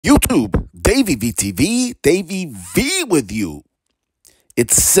YouTube, Davey VTV, Davey V with you.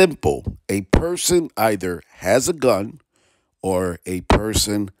 It's simple. A person either has a gun or a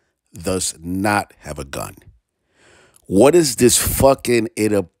person does not have a gun. What is this fucking,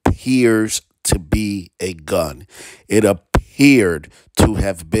 it appears to be a gun? It appeared to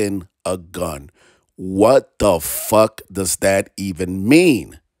have been a gun. What the fuck does that even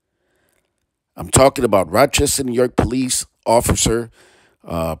mean? I'm talking about Rochester, New York police officer,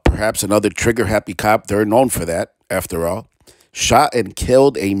 perhaps another trigger-happy cop. They're known for that, after all. Shot and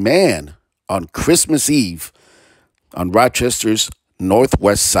killed a man on Christmas Eve on Rochester's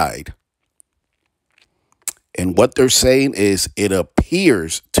northwest side. And what they're saying is it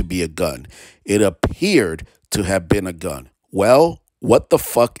appears to be a gun. It appeared to have been a gun. Well, what the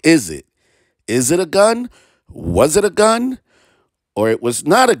fuck is it? Is it a gun? Was it a gun? Or it was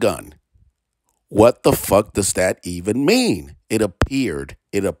not a gun? What the fuck does that even mean? It appeared.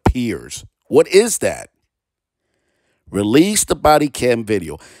 It appears. What is that? Release the body cam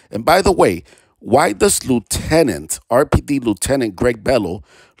video. And by the way, why does RPD Lieutenant Greg Bello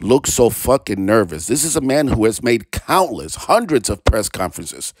look so fucking nervous? This is a man who has made hundreds of press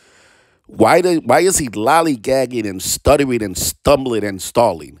conferences. Why is he lollygagging and stuttering and stumbling and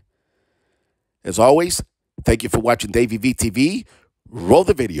stalling? As always, thank you for watching Davey VTV. Roll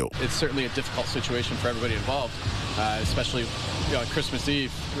the video. It's certainly a difficult situation for everybody involved, especially on Christmas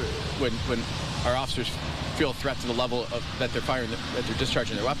Eve when our officers feel a threat to the level of that they're firing, that they're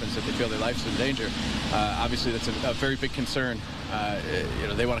discharging their weapons, that they feel their life's in danger. Obviously, that's a very big concern.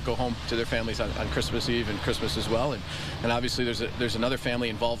 They want to go home to their families on Christmas Eve and Christmas as well. And obviously, there's another family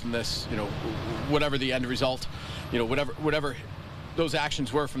involved in this. Whatever the end result, whatever those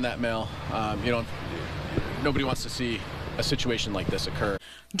actions were from that male, nobody wants to see a situation like this occur.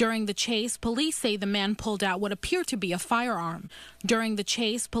 During the chase, police say the man pulled out what appeared to be a firearm. During the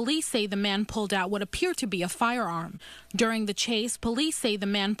chase, police say the man pulled out what appeared to be a firearm. During the chase, police say the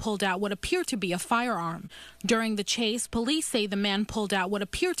man pulled out what appeared to be a firearm. During the chase, police say the man pulled out what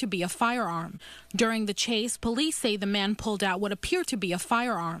appeared to be a firearm. During the chase, police say the man pulled out what appeared to be a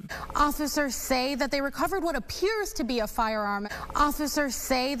firearm. Officers say that they recovered what appears to be a firearm. Officers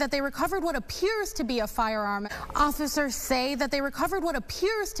say that they recovered what appears to be a firearm. Officers say that they recovered what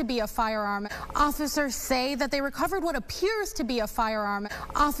appears to be a firearm. Officers say that they recovered what appears to be a firearm.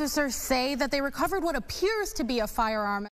 Officers say that they recovered what appears to be a firearm.